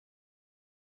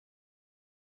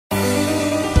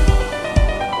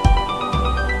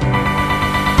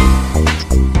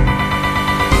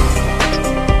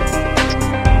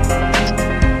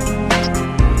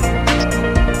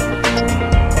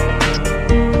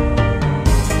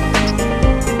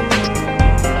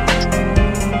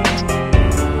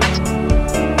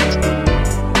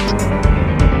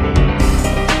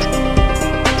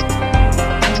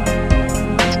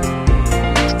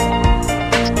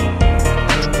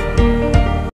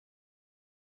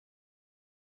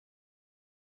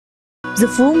The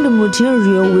formed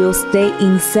material will stay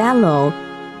in cellar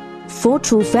 4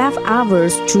 to 5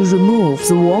 hours to remove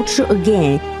the water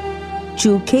again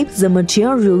to keep the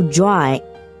material dry.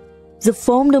 The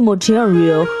formed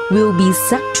material will be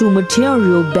set to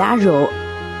material barrel,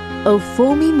 a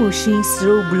foaming machine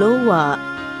through blower.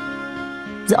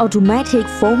 The automatic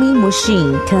foaming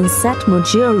machine can set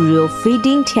material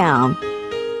feeding time,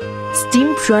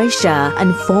 steam pressure,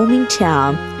 and foaming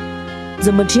time.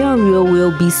 The material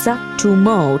will be set to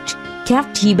mold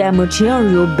cavity by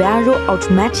material barrel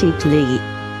automatically.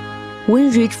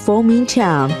 When reach foaming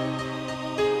time,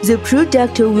 the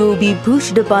product will be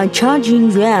pushed by charging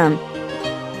ram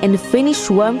and finish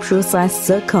one process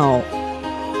cycle.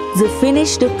 The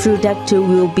finished product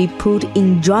will be put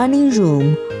in drying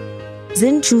room,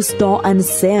 then to store and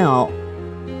sell.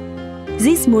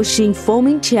 This machine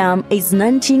foaming time is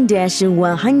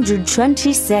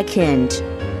 19-120 seconds.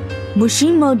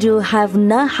 Machine model have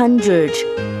 900,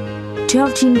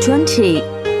 1220,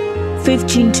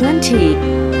 1520,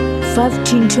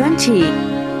 1520,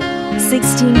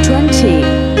 1620,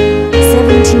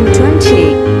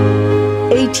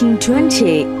 1720,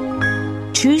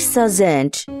 1820,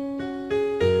 2000.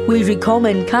 We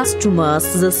recommend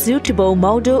customers the suitable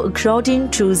model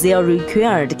according to their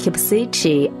required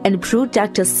capacity and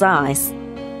product size.